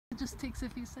just takes a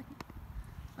few seconds.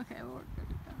 Okay, we're good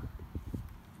to go.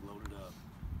 Load it up.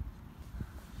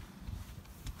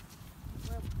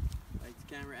 Lights,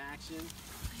 camera, action.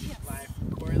 Yes. Live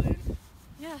from Cortland.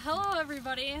 Yeah, hello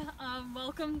everybody.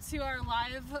 Welcome to our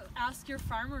live Ask Your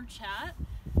Farmer chat.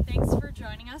 Thanks for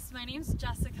joining us. My name's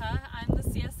Jessica. I'm the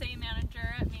CSA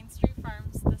manager at Main Street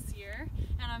Farms this year,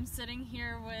 and I'm sitting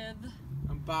here with...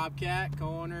 I'm Bobcat,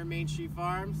 co-owner of Main Street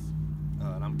Farms.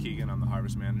 And I'm Keegan. I'm the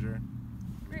harvest manager at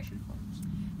Great. Main Street Farms.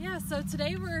 Yeah, so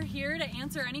today we're here to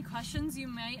answer any questions you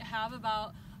might have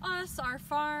about us, our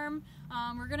farm.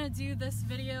 We're going to do this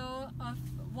video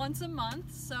once a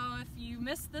month, so if you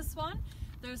missed this one,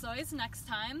 there's always next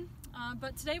time.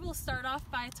 But today we'll start off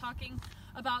by talking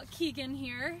about Keegan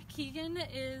here. Keegan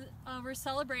is, we're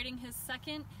celebrating his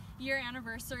 2nd year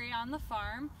anniversary on the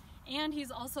farm, and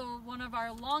he's also one of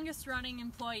our longest running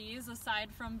employees aside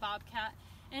from Bobcat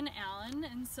and Alan.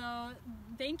 And so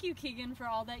thank you, Keegan, for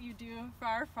all that you do for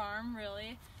our farm,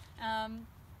 really.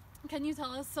 Can you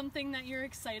tell us something that you're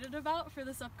excited about for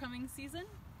this upcoming season?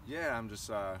 Yeah, I'm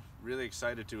just really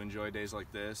excited to enjoy days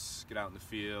like this, get out in the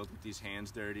field, get these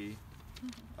hands dirty,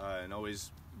 and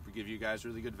always give you guys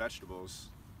really good vegetables.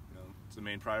 You know, it's the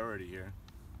main priority here.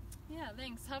 Yeah,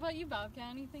 thanks. How about you,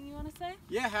 Bobcat? Anything you want to say?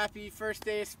 Yeah, happy first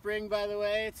day of spring, by the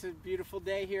way. It's a beautiful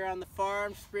day here on the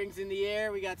farm. Spring's in the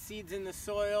air. We got seeds in the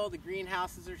soil. The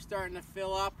greenhouses are starting to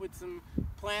fill up with some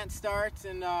plant starts,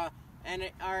 and our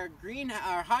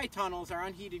high tunnels, our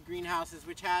unheated greenhouses,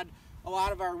 which had a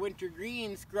lot of our winter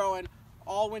greens growing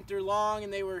all winter long,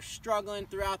 and they were struggling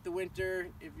throughout the winter.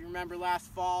 If you remember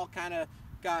last fall, kind of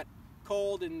got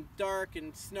cold and dark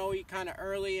and snowy kind of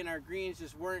early, and our greens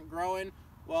just weren't growing.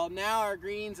 Well, now our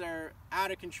greens are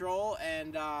out of control,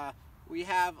 and we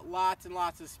have lots and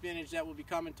lots of spinach that will be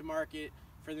coming to market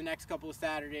for the next couple of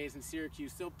Saturdays in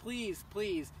Syracuse. So please,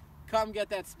 please, come get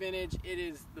that spinach. It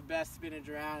is the best spinach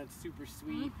around. It's super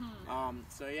sweet.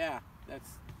 So yeah, I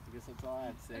guess that's all I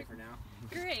have to say for now.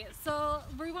 Great. So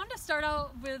we want to start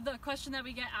out with a question that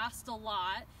we get asked a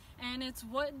lot, and it's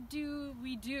what do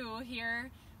we do here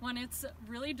when it's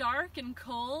really dark and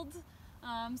cold?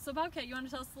 So Bobcat, you want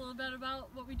to tell us a little bit about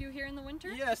what we do here in the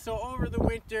winter? Yeah, so over the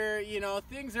winter, you know,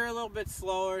 things are a little bit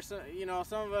slower. So, you know,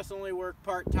 some of us only work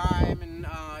part-time, and,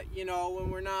 you know, when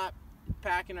we're not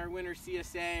packing our winter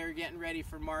CSA or getting ready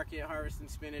for market, harvesting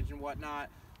spinach and whatnot,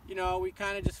 you know, we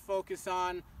kind of just focus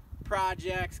on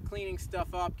projects, cleaning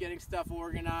stuff up, getting stuff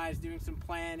organized, doing some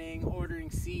planning, ordering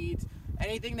seeds,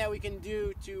 anything that we can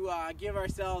do to give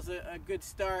ourselves a good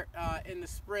start in the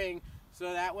spring,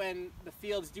 so that when the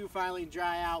fields do finally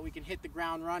dry out, we can hit the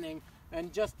ground running.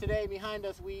 And just today behind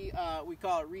us, we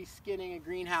call it reskinning a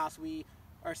greenhouse. We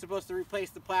are supposed to replace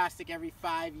the plastic every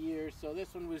 5 years, so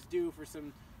this one was due for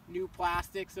some new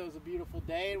plastic, so it was a beautiful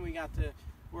day, and we got to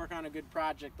work on a good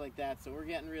project like that, so we're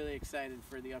getting really excited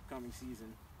for the upcoming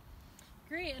season.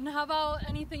 Great. And how about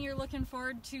anything you're looking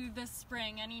forward to this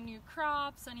spring? Any new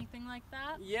crops, anything like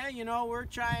that? Yeah, you know, we're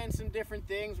trying some different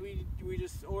things. We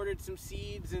just ordered some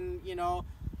seeds, and, you know,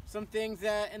 some things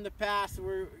that in the past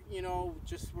were, you know,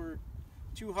 just were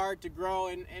too hard to grow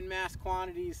in mass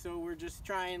quantities, so we're just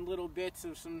trying little bits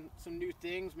of some new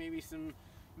things, maybe some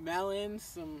melons,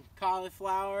 some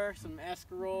cauliflower, some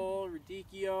escarole,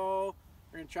 radicchio.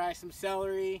 We're going to try some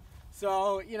celery.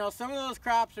 So, you know, some of those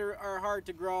crops are hard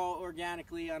to grow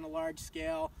organically on a large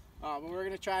scale, but we're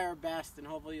going to try our best, and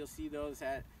hopefully you'll see those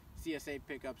at CSA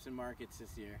pickups and markets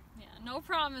this year. Yeah, no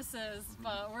promises,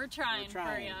 but we're trying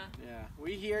for you. Yeah,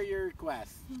 we hear your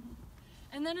requests.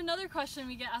 And then another question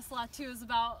we get asked a lot too is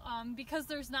about, because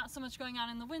there's not so much going on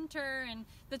in the winter and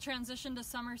the transition to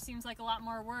summer seems like a lot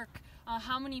more work,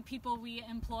 how many people we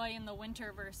employ in the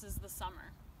winter versus the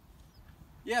summer?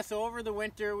 Yeah, so over the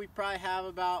winter we probably have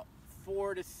about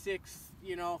 4 to 6,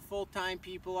 you know, full-time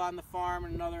people on the farm,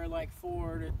 and another like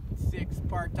 4 to 6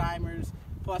 part-timers,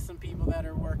 plus some people that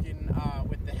are working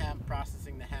with the hemp,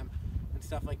 processing the hemp and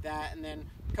stuff like that. And then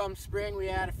come spring we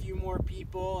add a few more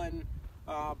people, and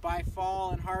by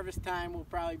fall and harvest time we'll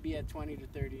probably be at 20 to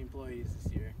 30 employees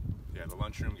this year. Yeah, the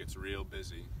lunchroom gets real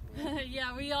busy.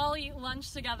 Yeah, we all eat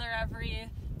lunch together every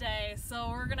day, so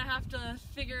we're gonna have to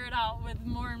figure it out with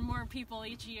more and more people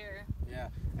each year. Yeah,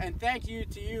 and thank you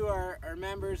to you, our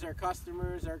members, our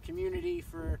customers, our community,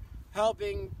 for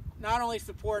helping not only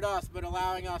support us, but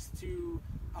allowing us to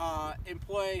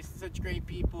employ such great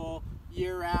people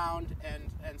year-round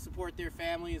and support their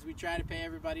families. We try to pay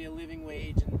everybody a living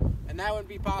wage, and that wouldn't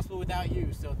be possible without you,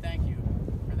 so thank you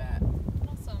for that.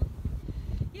 Awesome.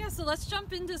 Yeah, so let's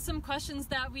jump into some questions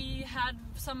that we had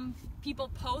some people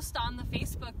post on the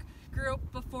Facebook group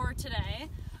before today.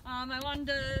 I wanted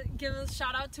to give a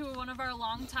shout out to one of our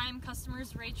longtime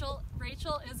customers, Rachel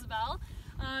Isabel.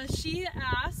 She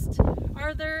asked,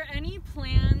 are there any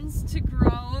plans to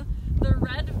grow the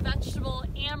red vegetable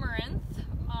amaranth,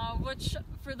 which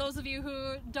for those of you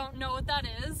who don't know what that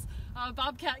is,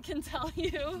 Bobcat can tell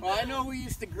you. Well, I know we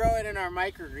used to grow it in our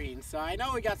microgreens, so I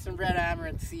know we got some red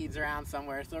amaranth seeds around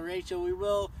somewhere. So Rachel, we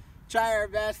will try our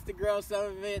best to grow some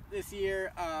of it this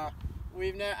year.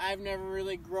 I've never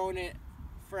really grown it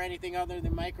for anything other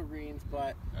than microgreens,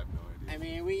 but I have no idea. I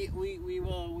mean, we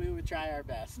will try our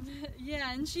best.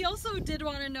 Yeah, and she also did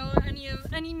want to know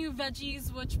any new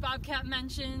veggies, which Bobcat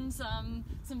mentioned, some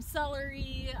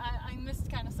celery. I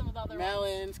missed kind of some of the other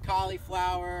Melons,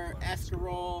 cauliflower,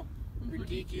 escarole,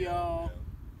 radicchio,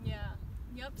 Yeah.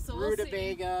 Yep. So we'll see.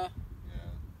 rutabaga.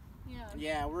 Yeah.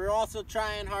 Yeah, we're also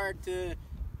trying hard to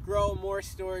grow more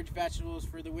storage vegetables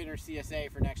for the winter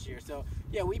CSA for next year. So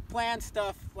yeah, we plan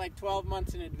stuff like 12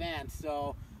 months in advance.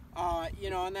 So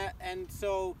and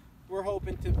so we're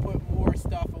hoping to put more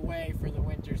stuff away for the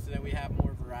winter so that we have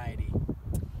more variety.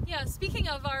 Yeah, speaking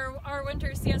of our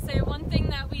winter CSA, one thing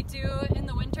that we do in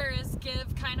the winter is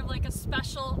give kind of like a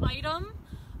special item,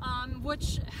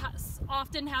 which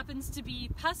often happens to be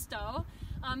pesto.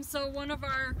 So one of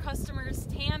our customers,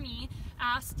 Tammy,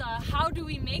 asked how do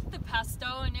we make the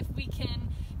pesto and if we can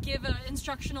give an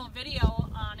instructional video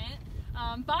on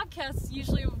it. Bobcat's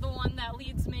usually the one that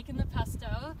leads making the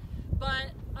pesto,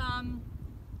 but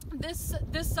this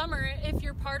summer, if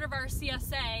you're part of our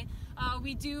CSA,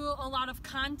 we do a lot of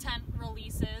content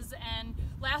releases, and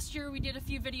last year we did a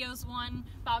few videos, one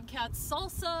Bobcat's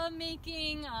salsa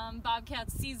making,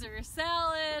 Bobcat's Caesar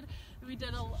salad, we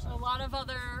did a lot of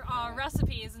other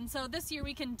recipes, and so this year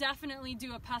we can definitely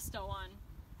do a pesto one.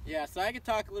 Yeah, so I could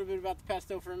talk a little bit about the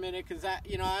pesto for a minute, because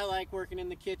I like working in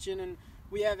the kitchen, and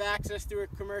we have access to a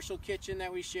commercial kitchen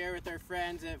that we share with our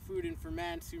friends at Food and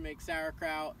Ferments who make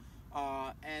sauerkraut,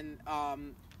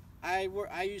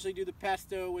 I usually do the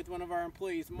pesto with one of our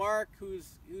employees, Mark,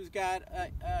 who's got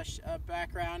a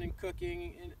background in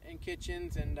cooking in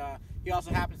kitchens, and he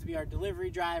also happens to be our delivery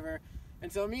driver.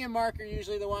 And so me and Mark are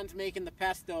usually the ones making the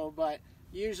pesto, but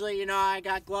usually, I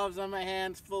got gloves on my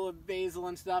hands full of basil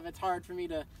and stuff. It's hard for me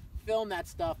to film that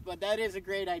stuff, but that is a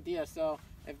great idea. So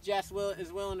if Jess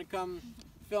is willing to come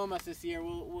film us this year,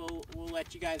 we'll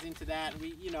let you guys into that.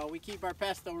 We keep our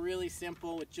pesto really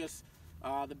simple with just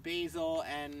the basil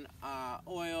and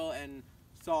oil and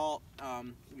salt.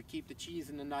 We keep the cheese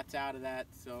and the nuts out of that,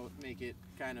 so make it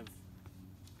kind of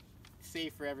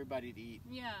safe for everybody to eat.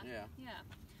 Yeah.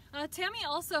 Tammy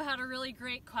also had a really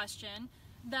great question.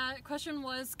 That question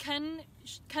was, can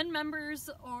members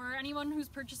or anyone who's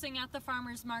purchasing at the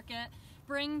farmer's market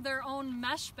bring their own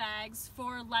mesh bags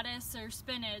for lettuce or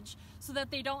spinach so that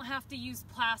they don't have to use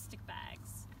plastic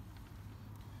bags?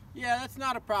 Yeah, that's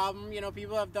not a problem.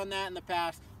 People have done that in the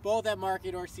past, both at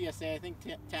market or CSA. I think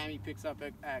Tammy picks up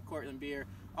at Cortland Beer.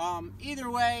 Either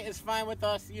way is fine with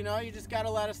us. You just got to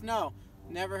let us know.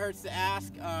 Never hurts to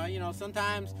ask.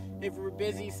 Sometimes if we're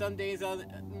busy, some days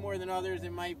more than others,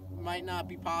 it might not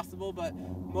be possible, but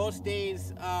most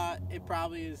days it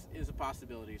probably is a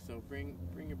possibility. So bring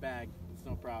your bag. It's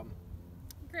no problem.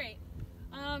 Great.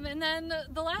 And then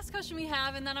the last question we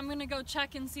have, and then I'm going to go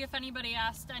check and see if anybody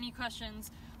asked any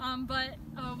questions,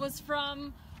 was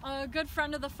from a good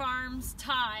friend of the farm's,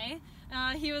 Ty.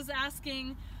 He was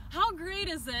asking, how great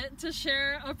is it to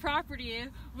share a property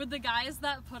with the guys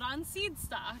that put on seed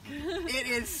stock? It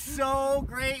is so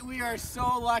great. We are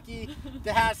so lucky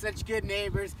to have such good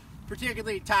neighbors,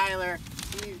 particularly Tyler.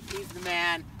 He's the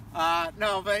man.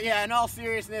 No, but yeah, in all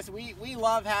seriousness, we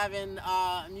love having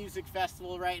a music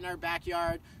festival right in our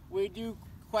backyard. We do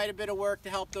quite a bit of work to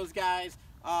help those guys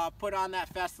put on that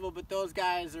festival, but those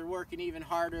guys are working even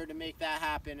harder to make that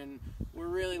happen, and we're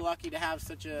really lucky to have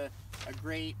such a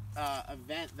great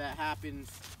event that happens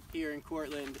here in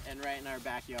Cortland and right in our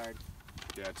backyard.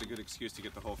 Yeah, it's a good excuse to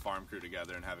get the whole farm crew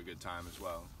together and have a good time as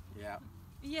well. Yeah.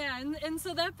 Yeah, and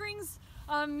so that brings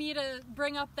me to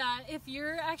bring up that if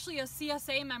you're actually a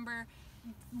CSA member,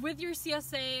 with your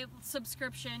CSA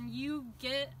subscription, you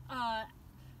get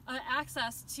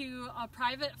access to a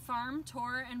private farm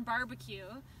tour and barbecue.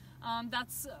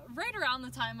 That's right around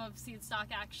the time of seed stock,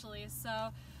 actually. So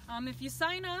if you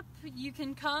sign up, you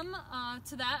can come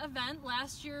to that event.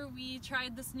 Last year we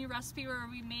tried this new recipe where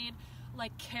we made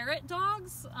like carrot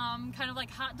dogs, kind of like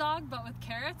hot dog but with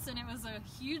carrots, and it was a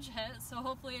huge hit. So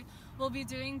hopefully we'll be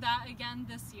doing that again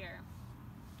this year.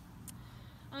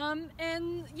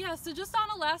 And yeah, so just on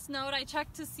a last note, I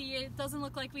checked to see, it doesn't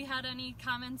look like we had any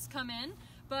comments come in,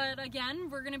 but again,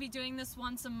 we're going to be doing this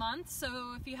once a month,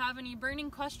 so if you have any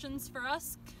burning questions for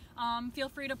us, feel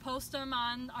free to post them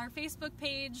on our Facebook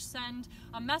page, send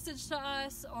a message to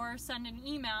us, or send an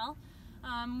email.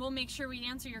 We'll make sure we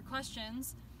answer your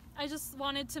questions. I just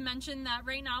wanted to mention that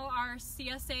right now our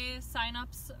CSA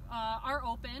signups are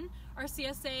open. Our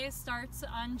CSA starts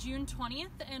on June 20th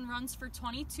and runs for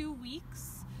 22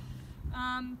 weeks.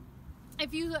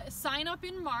 If you sign up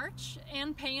in March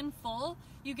and pay in full,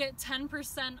 you get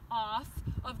 10% off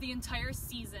of the entire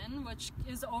season, which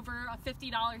is over a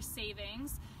 $50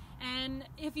 savings. And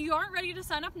if you aren't ready to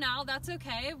sign up now, that's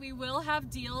okay. We will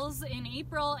have deals in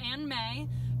April and May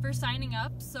for signing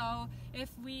up. So if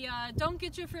we don't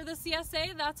get you for the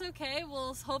CSA, that's okay.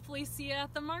 We'll hopefully see you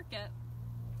at the market.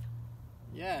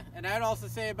 Yeah, and I'd also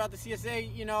say about the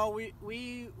CSA, you know,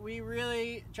 we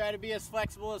really try to be as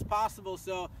flexible as possible.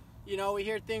 So, you know, we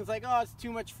hear things like, oh, it's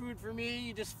too much food for me.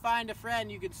 You just find a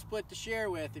friend you could split the share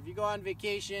with. If you go on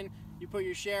vacation, you put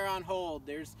your share on hold.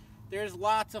 There's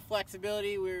lots of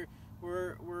flexibility. We're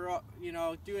you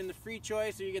know, doing the free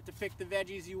choice, so you get to pick the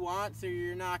veggies you want, so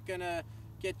you're not gonna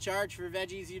get charged for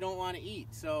veggies you don't want to eat.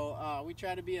 So we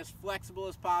try to be as flexible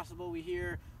as possible. We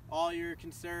hear all your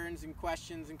concerns and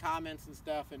questions and comments and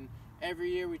stuff, and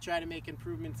every year we try to make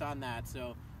improvements on that.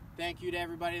 So thank you to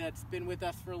everybody that's been with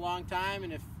us for a long time,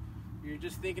 and if you're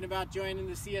just thinking about joining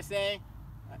the CSA,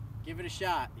 give it a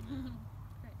shot.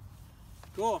 Great.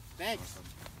 Cool, thanks.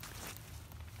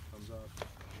 Awesome. Thumbs up.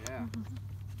 Yeah.